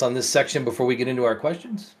final thoughts on this section before we get into our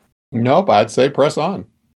questions? Nope, I'd say press on.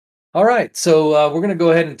 All right, so we're going to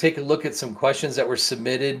go ahead and take a look at some questions that were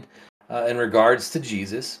submitted in regards to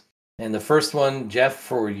Jesus. And the first one, Jeff,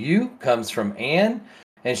 for you comes from Anne.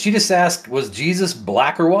 And she just asked, was Jesus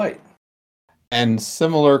black or white? And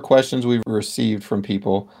similar questions we've received from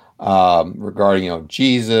people. regarding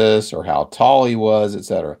Jesus or how tall he was,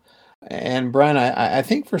 etc. And Brian, I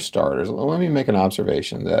think for starters, let me make an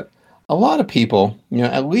observation that a lot of people,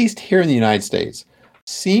 at least here in the United States,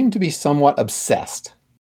 seem to be somewhat obsessed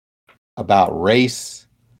about race,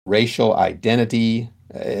 racial identity,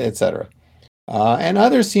 etc. And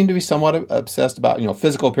others seem to be somewhat obsessed about,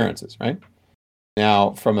 physical appearances, right?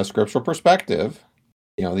 Now, from a scriptural perspective,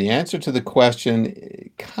 the answer to the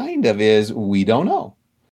question kind of is we don't know.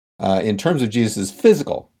 In terms of Jesus'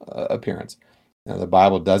 physical appearance, the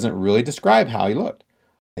Bible doesn't really describe how he looked.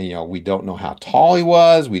 And, we don't know how tall he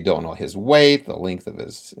was. We don't know his weight, the length of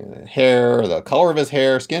his hair, the color of his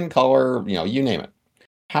hair, skin color, you name it.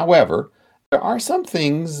 However, there are some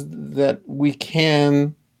things that we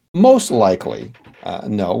can most likely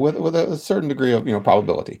know with a certain degree of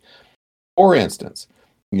probability. For instance,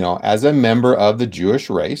 as a member of the Jewish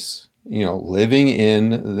race, living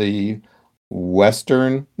in the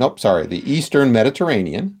the Eastern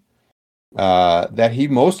Mediterranean, that he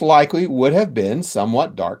most likely would have been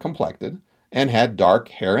somewhat dark complected and had dark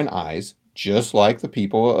hair and eyes, just like the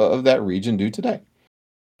people of that region do today.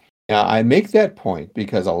 Now, I make that point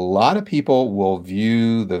because a lot of people will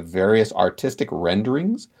view the various artistic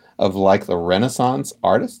renderings of like the Renaissance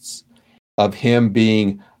artists of him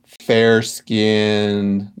being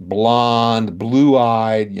fair-skinned, blonde,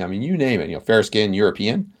 blue-eyed, you name it, fair-skinned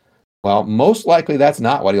European. Well, most likely that's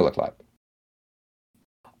not what he looked like.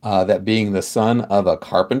 That being the son of a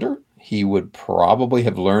carpenter, he would probably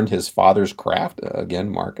have learned his father's craft, again,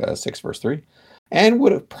 Mark 6, verse 3, and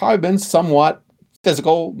would have probably been somewhat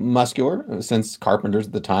physical, muscular, since carpenters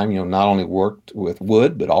at the time, not only worked with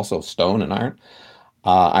wood, but also stone and iron.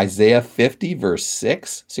 Isaiah 50, verse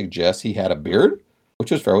 6 suggests he had a beard,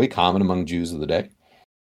 which was fairly common among Jews of the day.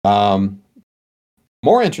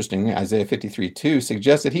 More interestingly, Isaiah 53:2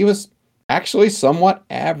 suggests that he was actually somewhat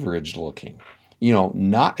average looking,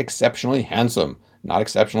 not exceptionally handsome, not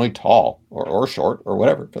exceptionally tall or short or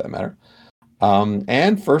whatever for that matter.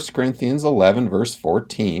 And 1 Corinthians 11, verse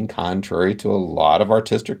 14, contrary to a lot of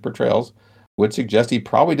artistic portrayals, would suggest he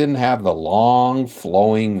probably didn't have the long,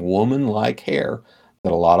 flowing, woman-like hair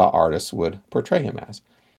that a lot of artists would portray him as.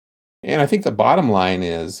 And I think the bottom line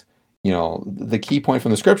is, the key point from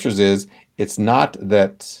the scriptures is it's not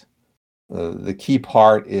that the key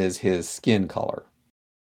part is his skin color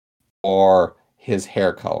or his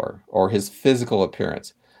hair color or his physical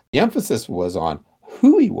appearance. The emphasis was on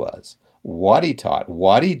who he was, what he taught,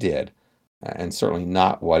 what he did, and certainly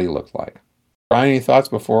not what he looked like. Brian, any thoughts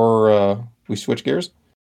before we switch gears?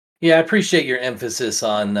 Yeah, I appreciate your emphasis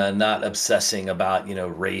on not obsessing about,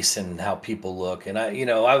 race and how people look. And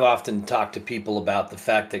I've often talked to people about the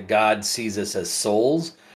fact that God sees us as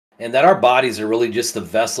souls and that our bodies are really just the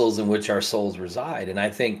vessels in which our souls reside. And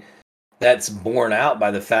I think that's borne out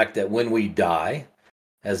by the fact that when we die,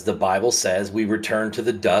 as the Bible says, we return to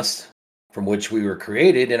the dust from which we were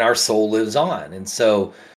created and our soul lives on. And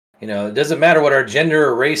so, it doesn't matter what our gender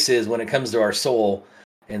or race is when it comes to our soul.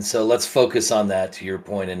 And so let's focus on that, to your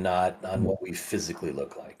point, and not on what we physically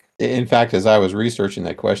look like. In fact, as I was researching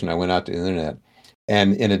that question, I went out to the internet,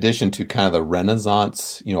 and in addition to kind of the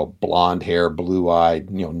Renaissance, blonde hair,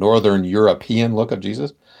 blue-eyed, Northern European look of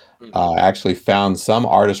Jesus, I actually found some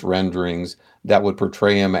artist renderings that would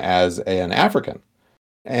portray him as an African.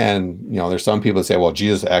 And there's some people that say, well,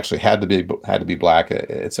 Jesus actually had to be black,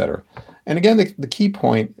 etc. And again, the key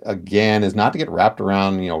point again is not to get wrapped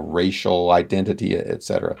around racial identity,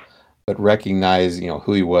 etc., but recognize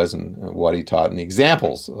who he was and what he taught and the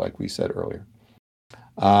examples, like we said earlier.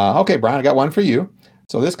 Okay, Brian, I got one for you.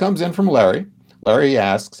 So this comes in from Larry. Larry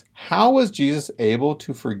asks, how was Jesus able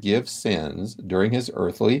to forgive sins during his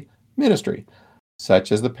earthly ministry,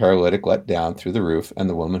 such as the paralytic let down through the roof and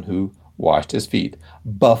the woman who washed his feet,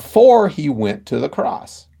 before he went to the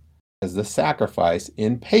cross as the sacrifice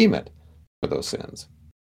in payment for those sins?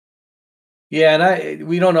 Yeah, and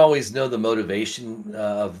we don't always know the motivation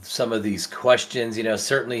of some of these questions.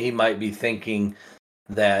 Certainly he might be thinking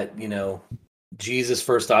that, Jesus,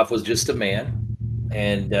 first off, was just a man.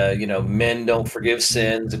 And, men don't forgive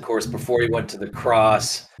sins. Of course, before he went to the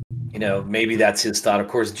cross, maybe that's his thought. Of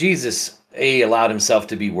course, Jesus, allowed himself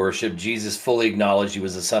to be worshiped. Jesus fully acknowledged he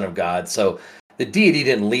was the Son of God. So the deity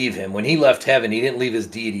didn't leave him. When he left heaven, he didn't leave his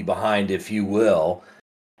deity behind, if you will.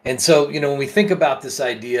 And so, when we think about this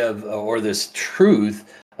idea of, or this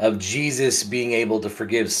truth of Jesus being able to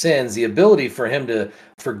forgive sins, the ability for him to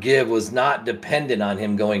forgive was not dependent on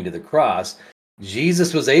him going to the cross.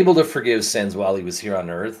 Jesus was able to forgive sins while he was here on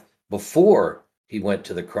earth before he went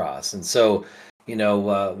to the cross. And so,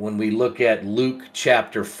 when we look at Luke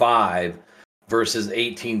chapter 5, verses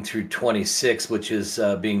 18 through 26, which is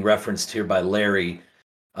being referenced here by Larry.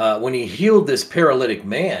 When he healed this paralytic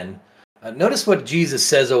man, notice what Jesus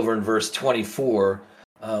says over in verse 24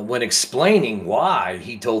 when explaining why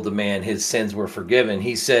he told the man his sins were forgiven.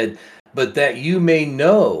 He said, "But that you may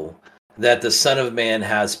know that the Son of Man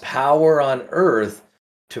has power on earth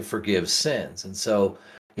to forgive sins." And so,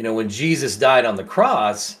 when Jesus died on the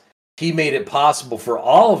cross, he made it possible for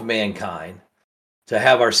all of mankind to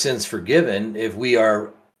have our sins forgiven if we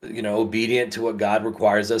are, obedient to what God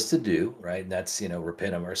requires us to do, right? And that's,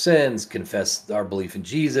 repent of our sins, confess our belief in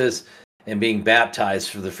Jesus, and being baptized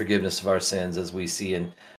for the forgiveness of our sins, as we see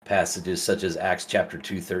in passages such as Acts chapter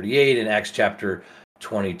 2:38 and Acts chapter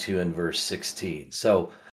 22 and verse 16.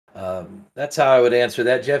 So that's how I would answer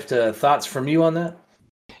that. Jeff, thoughts from you on that?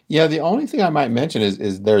 Yeah, the only thing I might mention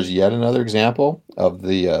is there's yet another example of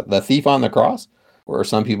the thief on the cross, where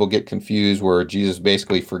some people get confused, where Jesus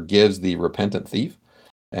basically forgives the repentant thief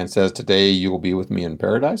and says, "Today you will be with me in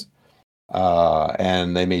paradise."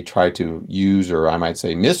 And they may try to use, or I might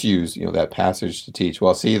say misuse, that passage to teach,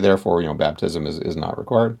 well, see, therefore, baptism is not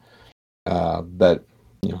required. But,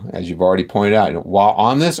 as you've already pointed out, while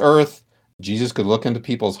on this earth, Jesus could look into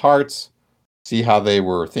people's hearts, see how they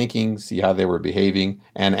were thinking, see how they were behaving,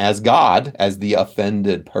 and as God, as the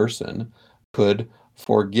offended person, could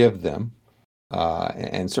forgive them.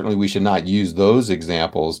 And certainly we should not use those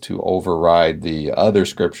examples to override the other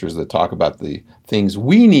scriptures that talk about the things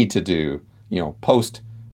we need to do, post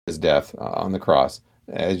his death on the cross,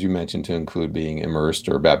 as you mentioned, to include being immersed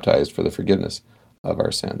or baptized for the forgiveness of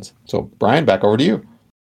our sins. So, Brian, back over to you.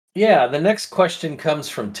 Yeah, the next question comes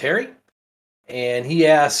from Terry, and he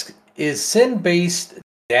asks, is sin based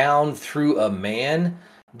down through a man?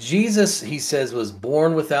 Jesus, he says, was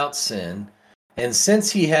born without sin. And since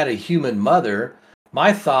he had a human mother,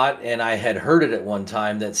 my thought, and I had heard it at one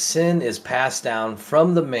time, that sin is passed down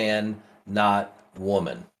from the man, not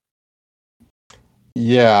woman.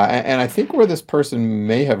 Yeah, and I think where this person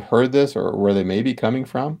may have heard this, or where they may be coming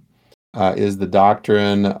from, is the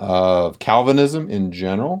doctrine of Calvinism in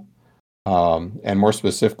general, and more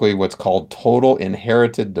specifically, what's called total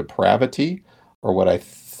inherited depravity, or what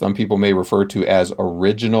some people may refer to as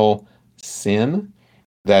original sin.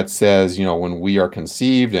 That says, when we are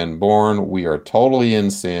conceived and born, we are totally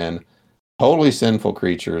in sin, totally sinful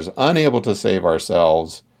creatures, unable to save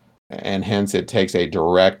ourselves, and hence it takes a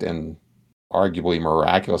direct and arguably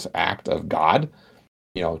miraculous act of God,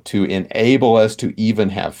 to enable us to even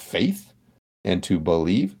have faith and to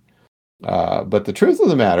believe. But the truth of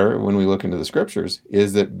the matter, when we look into the scriptures,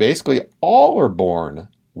 is that basically all are born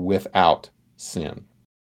without sin.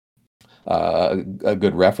 A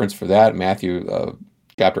good reference for that, Matthew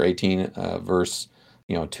chapter 18, verse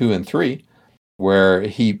 2 and 3, where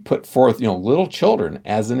he put forth little children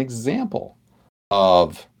as an example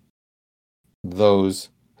of those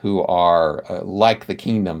who are like the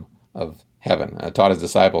kingdom of heaven. Taught his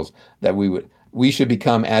disciples that we should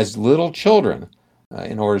become as little children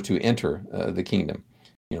in order to enter the kingdom.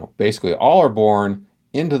 Basically all are born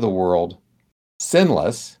into the world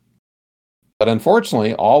sinless, but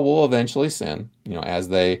unfortunately all will eventually sin, as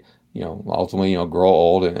they ultimately, grow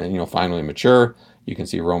old and finally mature. You can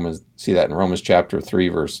see that in Romans chapter 3,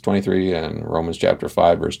 verse 23, and Romans chapter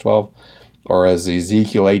 5, verse 12. Or as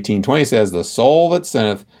Ezekiel 18:20 says, the soul that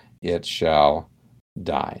sinneth, it shall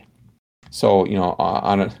die. So,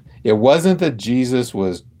 it wasn't that Jesus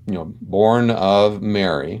was, born of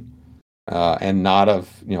Mary, and not of,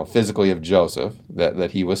 physically of Joseph,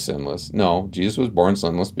 that he was sinless. No, Jesus was born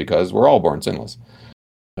sinless because we're all born sinless.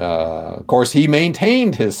 Of course, he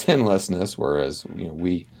maintained his sinlessness, whereas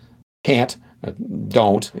we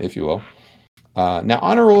don't, if you will. Now,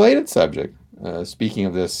 on a related subject, speaking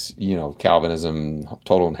of this, Calvinism,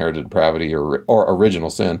 total inherited depravity, or original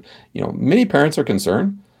sin, many parents are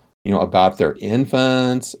concerned, about their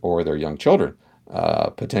infants or their young children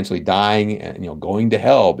potentially dying and going to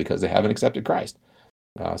hell because they haven't accepted Christ.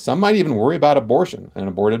 Some might even worry about abortion and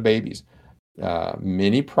aborted babies.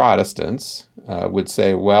 Many Protestants would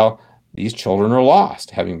say, well, these children are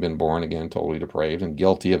lost, having been born again totally depraved and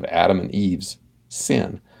guilty of Adam and Eve's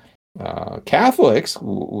sin. Catholics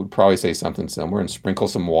would probably say something similar and sprinkle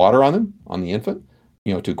some water on them, on the infant,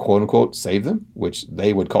 to quote unquote save them, which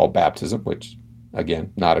they would call baptism, which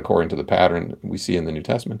again, not according to the pattern we see in the New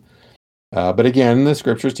Testament. But again, the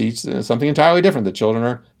scriptures teach something entirely different. The children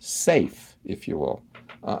are safe, if you will,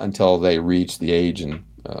 until they reach the age and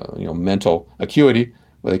mental acuity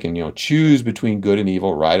where they can choose between good and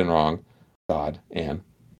evil, right and wrong, God and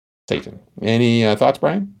Satan. Any thoughts,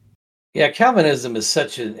 Brian? Yeah, Calvinism is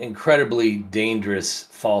such an incredibly dangerous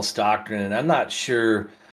false doctrine, and I'm not sure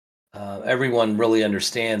everyone really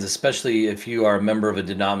understands, especially if you are a member of a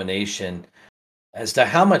denomination, as to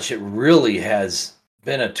how much it really has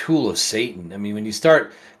been a tool of Satan. I mean, when you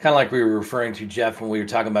start, kind of like we were referring to, Jeff, when we were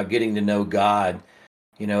talking about getting to know God,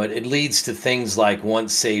 it leads to things like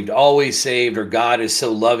once saved, always saved, or God is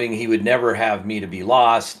so loving, he would never have me to be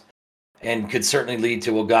lost, and could certainly lead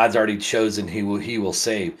to, well, God's already chosen, he will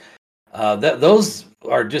save. Those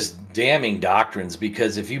are just damning doctrines,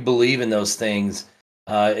 because if you believe in those things,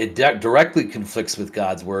 it directly conflicts with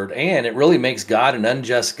God's word, and it really makes God an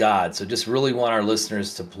unjust God. So just really want our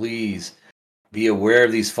listeners to please be aware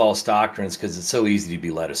of these false doctrines, because it's so easy to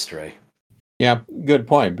be led astray. Yeah, good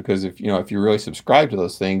point. Because if you really subscribe to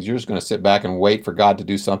those things, you're just going to sit back and wait for God to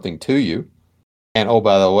do something to you. And oh,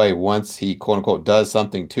 by the way, once he quote unquote does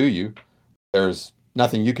something to you, there's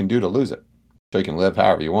nothing you can do to lose it. So you can live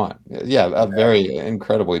however you want. Yeah, a very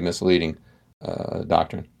incredibly misleading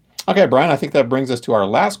doctrine. Okay, Brian, I think that brings us to our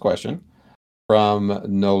last question from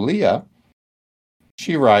Nolia.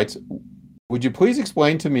 She writes, would you please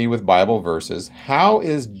explain to me with Bible verses, how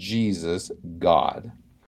is Jesus God?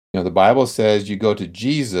 The Bible says you go to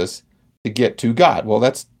Jesus to get to God. Well,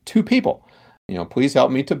 that's two people. Please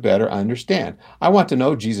help me to better understand. I want to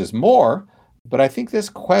know Jesus more, but I think this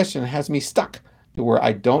question has me stuck to where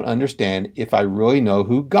I don't understand if I really know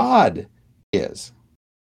who God is.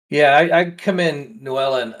 Yeah, I commend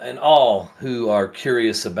Noella and all who are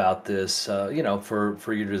curious about this,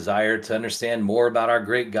 for your desire to understand more about our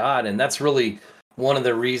great God. And that's really one of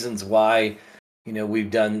the reasons why,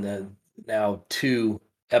 we've done now 2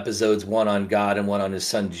 episodes, one on God and one on his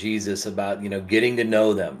son Jesus, about, getting to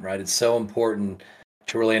know them, right? It's so important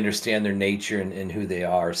to really understand their nature and who they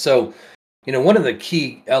are. So, one of the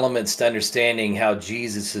key elements to understanding how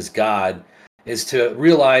Jesus is God is to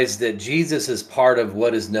realize that Jesus is part of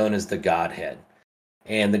what is known as the Godhead.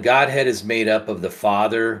 And the Godhead is made up of the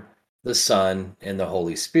Father, the Son, and the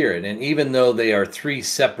Holy Spirit. And even though they are 3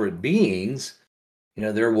 separate beings,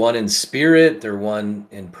 they're one in spirit, they're one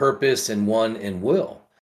in purpose, and one in will.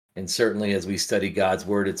 And certainly as we study God's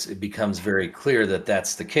word, it becomes very clear that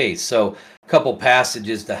that's the case. So a couple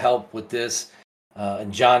passages to help with this.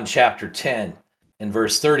 In John chapter 10, in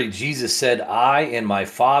verse 30, Jesus said, I and my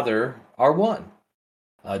Father are one.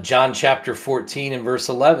 John chapter 14 and verse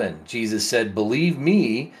 11, Jesus said, believe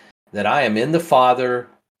me that I am in the Father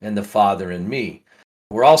and the Father in me.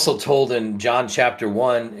 We're also told in John chapter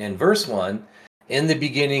 1 and verse 1, in the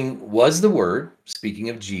beginning was the Word, speaking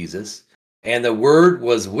of Jesus, and the Word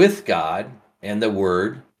was with God, and the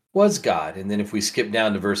Word was God. And then if we skip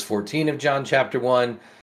down to verse 14 of John chapter 1,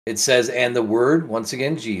 it says, and the Word, once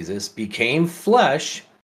again Jesus, became flesh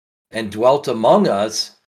and dwelt among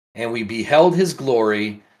us, and we beheld his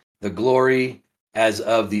glory, the glory as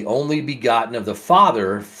of the only begotten of the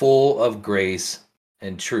Father, full of grace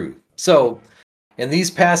and truth. So in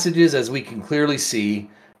these passages, as we can clearly see,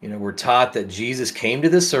 we're taught that Jesus came to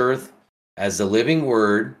this earth as the living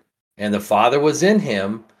Word, and the Father was in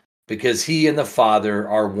him, because he and the Father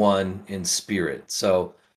are one in spirit.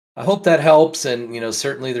 So I hope that helps. And,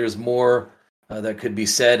 certainly there's more that could be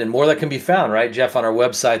said and more that can be found, right, Jeff, on our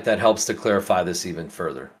website that helps to clarify this even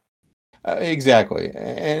further. Exactly.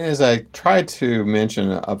 And as I tried to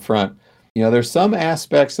mention up front, there's some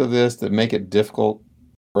aspects of this that make it difficult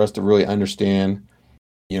for us to really understand,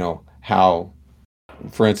 how,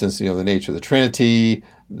 for instance, the nature of the Trinity.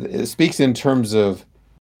 It speaks in terms of,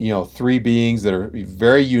 3 beings that are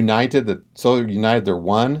very united, that so united they're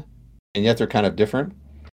one, and yet they're kind of different.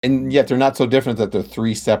 And yet they're not so different that they're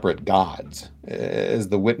 3 separate gods, as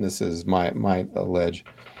the witnesses might allege.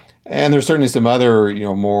 And there's certainly some other,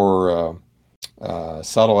 more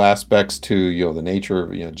subtle aspects to, the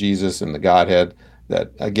nature of, Jesus and the Godhead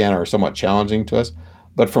that, again, are somewhat challenging to us.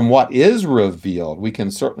 But from what is revealed, we can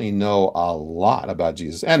certainly know a lot about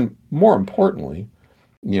Jesus. And more importantly,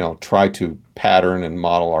 try to pattern and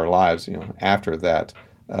model our lives, after that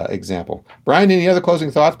example. Brian, any other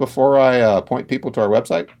closing thoughts before I point people to our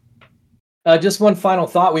website? Just one final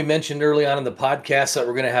thought. We mentioned early on in the podcast that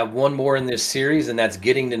we're going to have one more in this series, and that's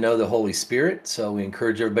getting to know the Holy Spirit. So we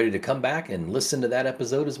encourage everybody to come back and listen to that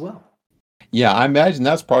episode as well. Yeah, I imagine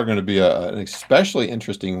that's probably going to be an especially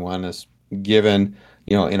interesting one, is given,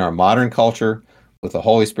 in our modern culture, with the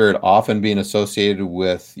Holy Spirit often being associated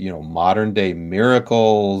with, modern day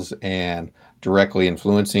miracles and directly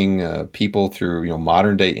influencing people through,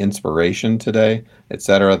 modern day inspiration today,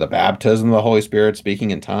 etc. The baptism of the Holy Spirit,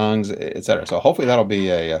 speaking in tongues, etc. So hopefully that'll be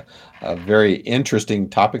a very interesting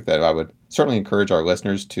topic that I would certainly encourage our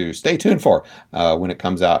listeners to stay tuned for when it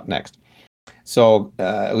comes out next. So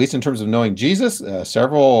at least in terms of knowing Jesus,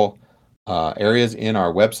 several areas in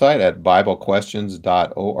our website at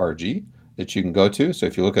biblequestions.org that you can go to. So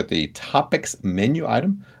if you look at the topics menu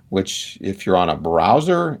item, which if you're on a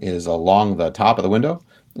browser is along the top of the window,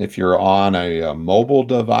 if you're on a mobile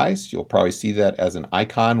device, you'll probably see that as an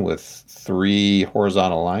icon with 3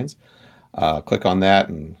 horizontal lines. Click on that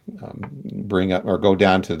and bring up or go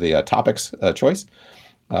down to the topics choice.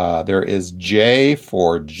 There is J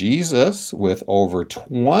for Jesus with over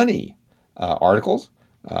 20 articles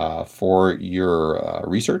for your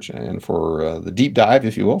research and for the deep dive,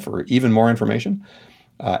 if you will, for even more information.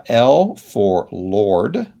 L for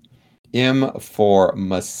Lord, M for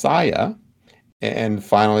Messiah, and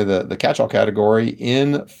finally the catch-all category,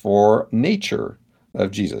 N for nature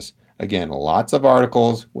of Jesus. Again, lots of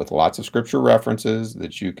articles with lots of scripture references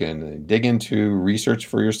that you can dig into, research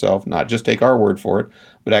for yourself, not just take our word for it,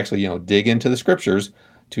 but actually, dig into the scriptures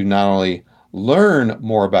to not only learn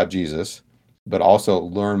more about Jesus, but also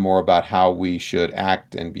learn more about how we should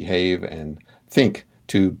act and behave and think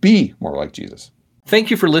to be more like Jesus. Thank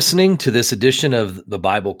you for listening to this edition of the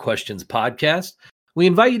Bible Questions podcast. We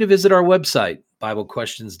invite you to visit our website,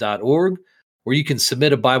 biblequestions.org, where you can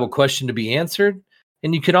submit a Bible question to be answered.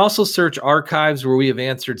 And you can also search archives where we have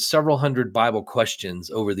answered several hundred Bible questions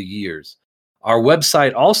over the years. Our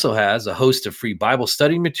website also has a host of free Bible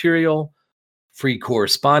study material, free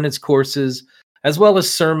correspondence courses, as well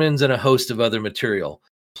as sermons and a host of other material.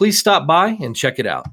 Please stop by and check it out.